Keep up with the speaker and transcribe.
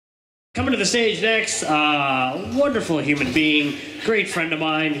Coming to the stage next, wonderful human being, great friend of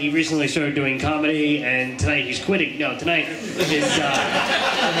mine. He recently started doing comedy, and tonight he's quitting. No, tonight is,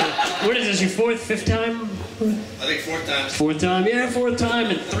 what is this, your fifth time? I think fourth time. Fourth time? Yeah, fourth time,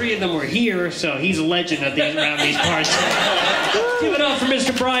 and three of them were here, so he's a legend around these parts. Give it up for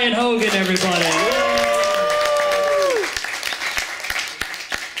Mr. Brian Hogan, everybody.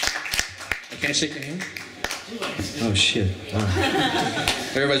 Can I shake your hand? Oh shit. Wow.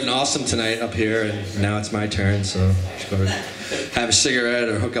 Everybody's been awesome tonight up here, and now it's my turn, so just go have a cigarette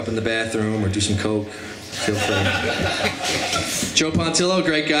or hook up in the bathroom or do some coke. Feel free. Joe Pontillo,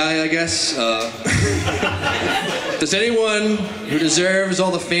 great guy, I guess. Does anyone who deserves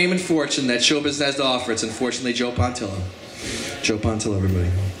all the fame and fortune that show business has to offer, it's unfortunately Joe Pontillo. Joe Pontillo,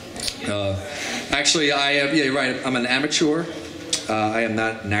 everybody. Actually, I am, yeah, you're right, I'm an amateur. I am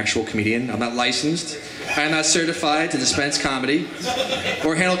not an actual comedian. I'm not licensed. I am not certified to dispense comedy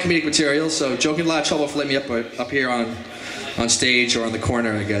or handle comedic material, so Joe can get a lot of trouble for letting me up here on stage or on the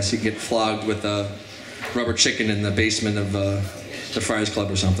corner, I guess. You can get flogged with a rubber chicken in the basement of the Friars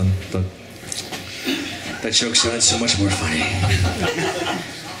Club or something. But that joke sounded so much more funny.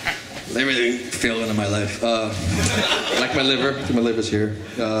 Everything failing in my life. Like my liver. I think my liver's here.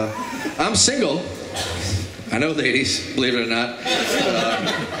 I'm single. I know, ladies, believe it or not.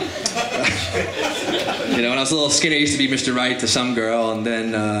 You know, when I was a little skinny, I used to be Mr. Right to some girl, and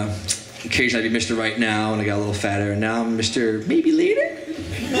then occasionally I'd be Mr. Right now, and I got a little fatter, and now I'm Mr. Maybe later.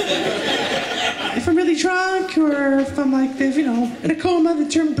 If I'm really drunk, or if I'm like, you know, in a coma, the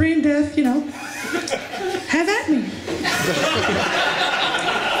term brain death, you know, have at me.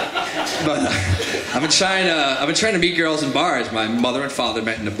 But I've been trying to meet girls in bars. My mother and father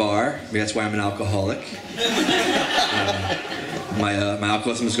met in a bar. Maybe that's why I'm an alcoholic. My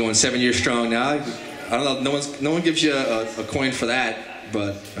alcoholism is going 7 years strong now. I don't know. No one gives you a coin for that,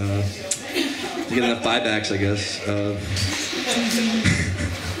 but you get enough buybacks, I guess.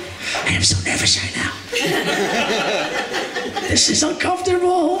 I am so nervous right now. This is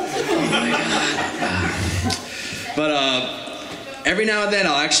uncomfortable. Oh my god. But every now and then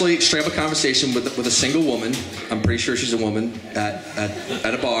I'll actually strike up a conversation with a single woman. I'm pretty sure she's a woman at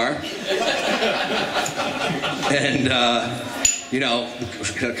a bar. And you know,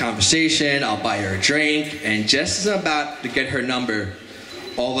 a conversation, I'll buy her a drink, and just as I'm about to get her number,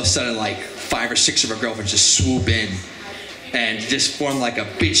 all of a sudden like 5 or 6 of her girlfriends just swoop in and just form like a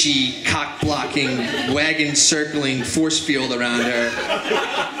bitchy, cock-blocking, wagon-circling force field around her.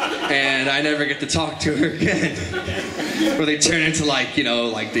 And I never get to talk to her again. Or they turn into like, you know,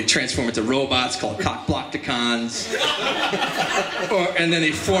 like they transform into robots called cock-blockticons. And then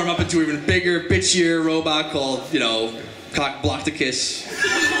they form up into an even bigger, bitchier robot called, you know, cock-blockticus.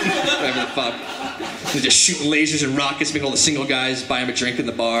 Whatever the fuck. They're just shooting lasers and rockets, make all the single guys buy them a drink in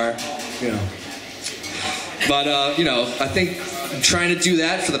the bar, you know. But, you know, I think trying to do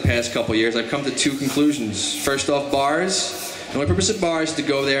that for the past couple years, I've come to 2 conclusions. First off, bars. The only purpose of bars is to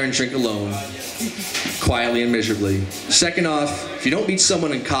go there and drink alone, quietly and miserably. Second off, if you don't meet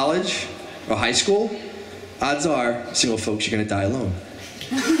someone in college or high school, odds are, single folks, you're going to die alone.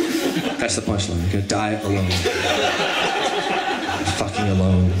 That's the punchline. You're going to die alone. Fucking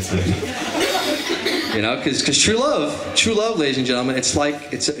alone. You know, because true love, ladies and gentlemen, it's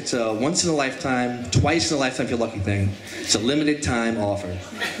like, it's a once in a lifetime, twice in a lifetime if you're lucky thing. It's a limited time offer.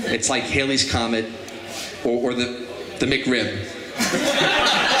 It's like Halley's Comet or the McRib.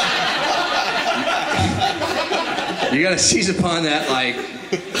 You gotta seize upon that, like,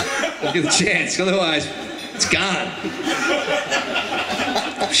 look at the chance, otherwise, it's gone.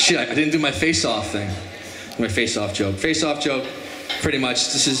 Oh, shit, I didn't do my face-off thing. My face-off joke. Face-off joke. Pretty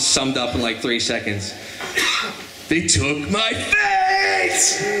much, this is summed up in like 3 seconds. They took my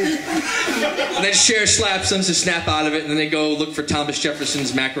face! And then Cher slaps them to snap out of it, and then they go look for Thomas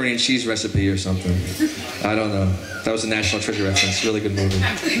Jefferson's macaroni and cheese recipe or something. I don't know. That was a National Treasure reference. Really good movie.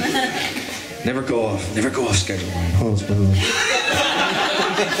 Never go off schedule.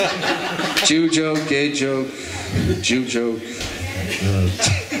 Jew joke, gay joke, Jew joke.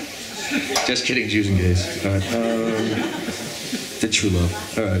 Just kidding, Jews and gays. All right. The true love.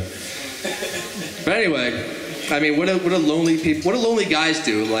 All right. But anyway, I mean, what do lonely guys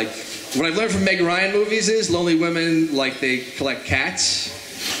do? Like, what I've learned from Meg Ryan movies is lonely women, like, they collect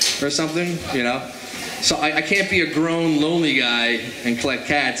cats or something, you know? So I can't be a grown lonely guy and collect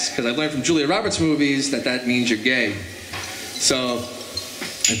cats, because I've learned from Julia Roberts movies that means you're gay. So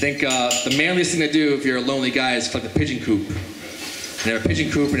I think the manliest thing to do if you're a lonely guy is collect a pigeon coop. And they have a pigeon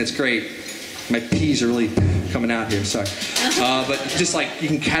coop, and it's great. My peas are really coming out here, sorry. But just like, you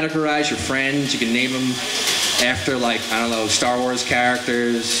can categorize your friends, you can name them after, like, I don't know, Star Wars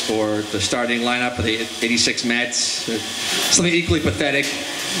characters or the starting lineup of the 86 Mets, or something equally pathetic.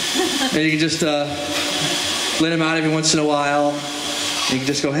 And you can just let him out every once in a while. And you can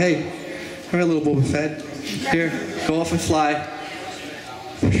just go, hey, all right, little Boba Fett, here, go off and fly.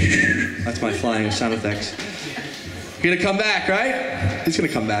 That's my flying sound effects. You're gonna come back, right? He's gonna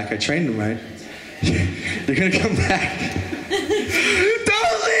come back. I trained him, right? You're gonna come back.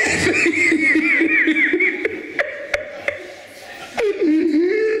 Don't leave me!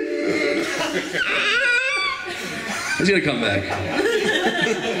 He's gonna come back.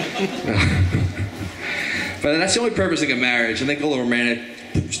 But that's the only purpose of a marriage. I think all the romantic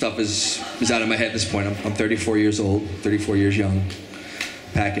stuff is out of my head at this point. I'm 34 years old, 34 years young,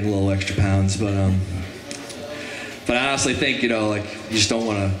 packing a little extra pounds, but I honestly think, you know, like, you just don't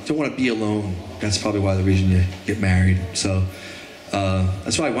want to be alone. That's probably why the reason you get married. So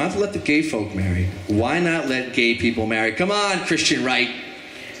that's why not let the gay folk marry? Why not let gay people marry? Come on, Christian right?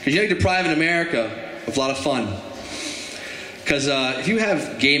 Because you're depriving America of a lot of fun. Because if you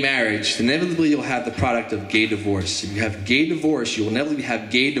have gay marriage, inevitably you'll have the product of gay divorce. If you have gay divorce, you'll inevitably have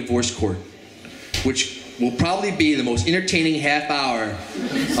gay divorce court, which will probably be the most entertaining half hour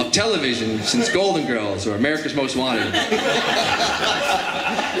of television since Golden Girls or America's Most Wanted.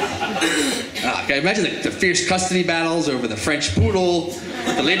 Okay, imagine the fierce custody battles over the French poodle,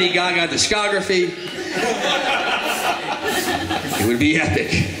 the Lady Gaga discography. It would be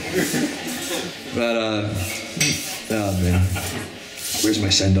epic. But, oh man, where's my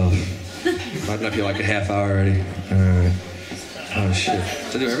send-off? Might not be like a half hour already. Oh shit,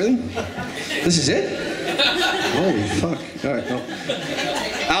 did I do everything? This is it? Holy fuck, all right, no.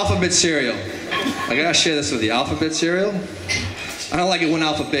 Alphabet cereal. I gotta share this with you, alphabet cereal. I don't like it one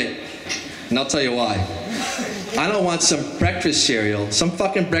alphabet, and I'll tell you why. I don't want some breakfast cereal, some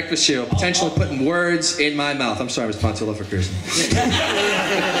fucking breakfast cereal, potentially putting words in my mouth. I'm sorry, Mr. Pontillo, for cursing.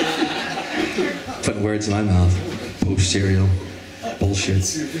 Putting words in my mouth. Post cereal. Bullshit.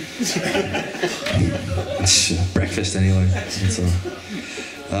 Breakfast anyway. So,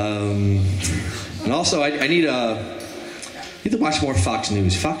 and also, I need to watch more Fox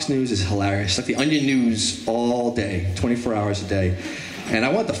News. Fox News is hilarious. Like the Onion News all day, 24 hours a day. And I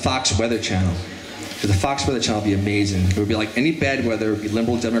want the Fox Weather Channel. Because the Fox Weather Channel would be amazing. It would be like any bad weather would be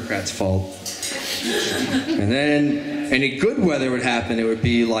liberal Democrats' fault. And then any good weather would happen. It would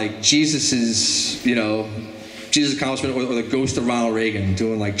be like Jesus' accomplishment, or the ghost of Ronald Reagan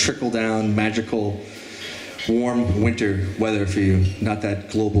doing like trickle-down, magical, warm winter weather for you. Not that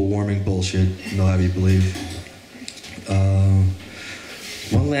global warming bullshit they'll have you believe.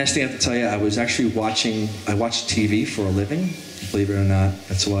 One last thing I have to tell you, I watch TV for a living, believe it or not.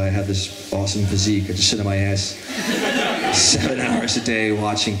 That's why I have this awesome physique. I just sit on my ass 7 hours a day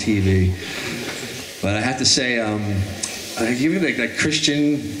watching TV. But I have to say, I give it that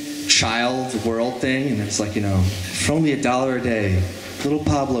Christian child world thing, and it's like, you know, for only $1 a day, little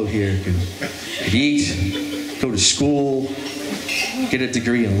Pablo here could eat, go to school, get a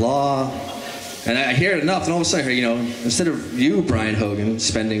degree in law. And I hear it enough, and all of a sudden, you know, instead of you, Brian Hogan,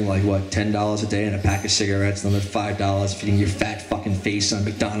 spending like, what, $10 a day on a pack of cigarettes, another $5 feeding your fat fucking face on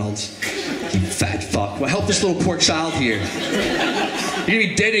McDonald's, you fat fuck. Well, help this little poor child here. You're gonna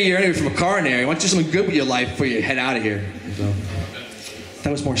be dead a year anyway from a coronary. Why don't you do something good with your life before you head out of here? So, that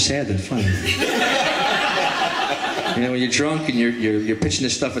was more sad than funny. You know, when you're drunk and you're pitching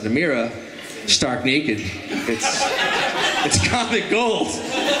this stuff in the mirror, stark naked, it's comic gold.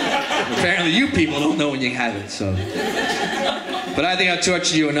 Apparently you people don't know when you have it, so. But I think I've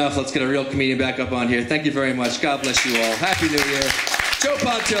tortured you enough. Let's get a real comedian back up on here. Thank you very much. God bless you all. Happy New Year. Joe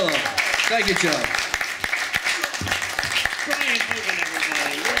Pontillo. Thank you, Joe. Brian Hogan,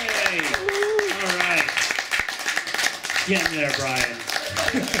 everybody. Yay. All right. Get in there, Brian.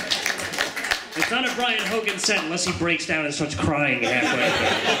 It's not a Brian Hogan set unless he breaks down and starts crying halfway.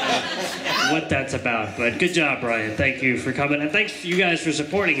 What that's about. But good job, Brian. Thank you for coming. And thanks you guys for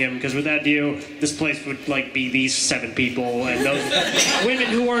supporting him, because without you, this place would like be these 7 people and those women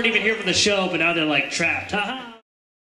who weren't even here for the show, but now they're like trapped. Ha ha.